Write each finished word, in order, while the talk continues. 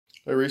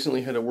I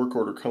recently had a work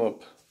order come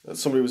up that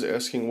somebody was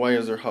asking, why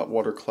is their hot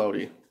water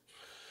cloudy?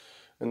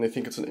 And they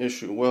think it's an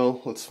issue.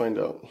 Well, let's find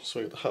out. So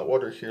we got the hot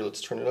water here.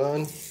 Let's turn it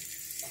on.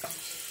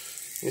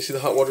 You see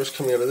the hot water is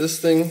coming out of this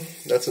thing.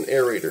 That's an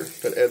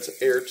aerator that adds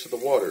air to the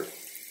water,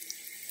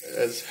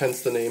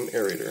 hence the name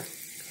aerator.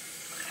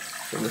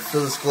 So I'm going to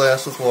fill this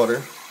glass with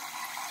water,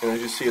 and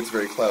as you see, it's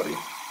very cloudy.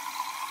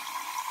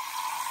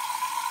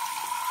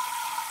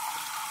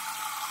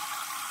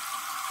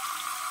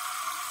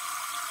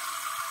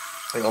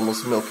 Like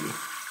almost milky.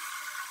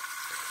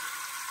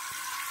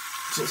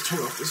 So let's turn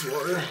off this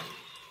water,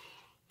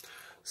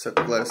 set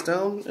the glass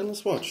down, and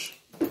let's watch.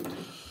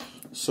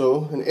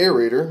 So an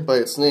aerator, by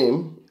its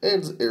name,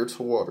 adds air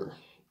to water.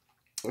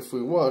 If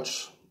we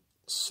watch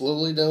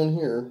slowly down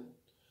here,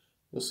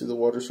 you'll see the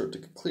water start to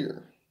get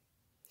clear.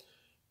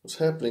 What's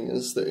happening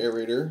is the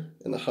aerator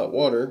in the hot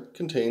water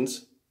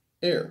contains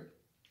air.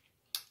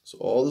 So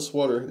all this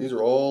water, these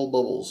are all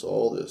bubbles,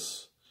 all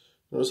this.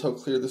 Notice how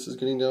clear this is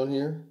getting down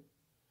here?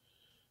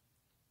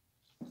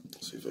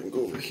 Let's see if I can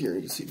go over here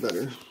and you can see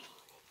better.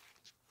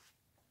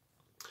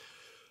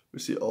 We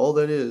see all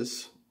that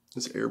is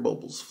air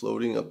bubbles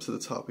floating up to the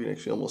top. You can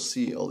actually almost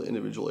see all the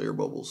individual air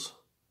bubbles.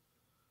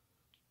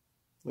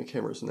 My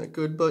camera isn't that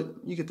good, but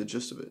you get the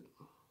gist of it.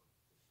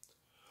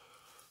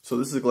 So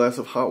this is a glass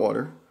of hot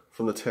water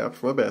from the tap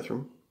from my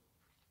bathroom.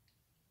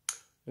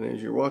 And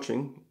as you're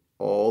watching,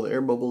 all the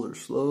air bubbles are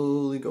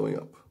slowly going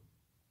up.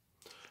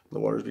 The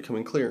water is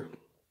becoming clear.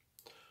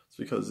 It's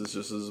because this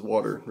just is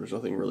water. There's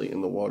nothing really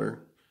in the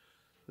water.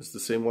 It's the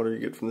same water you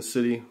get from the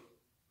city.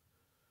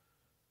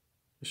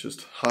 It's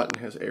just hot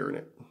and has air in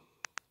it.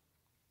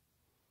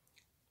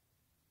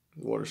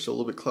 The water's still a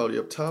little bit cloudy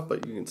up top,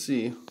 but you can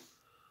see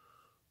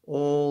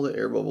all the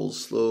air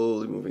bubbles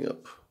slowly moving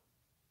up.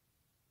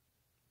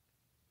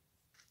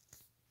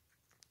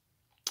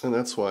 And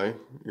that's why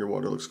your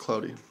water looks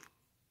cloudy.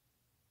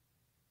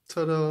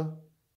 Ta-da!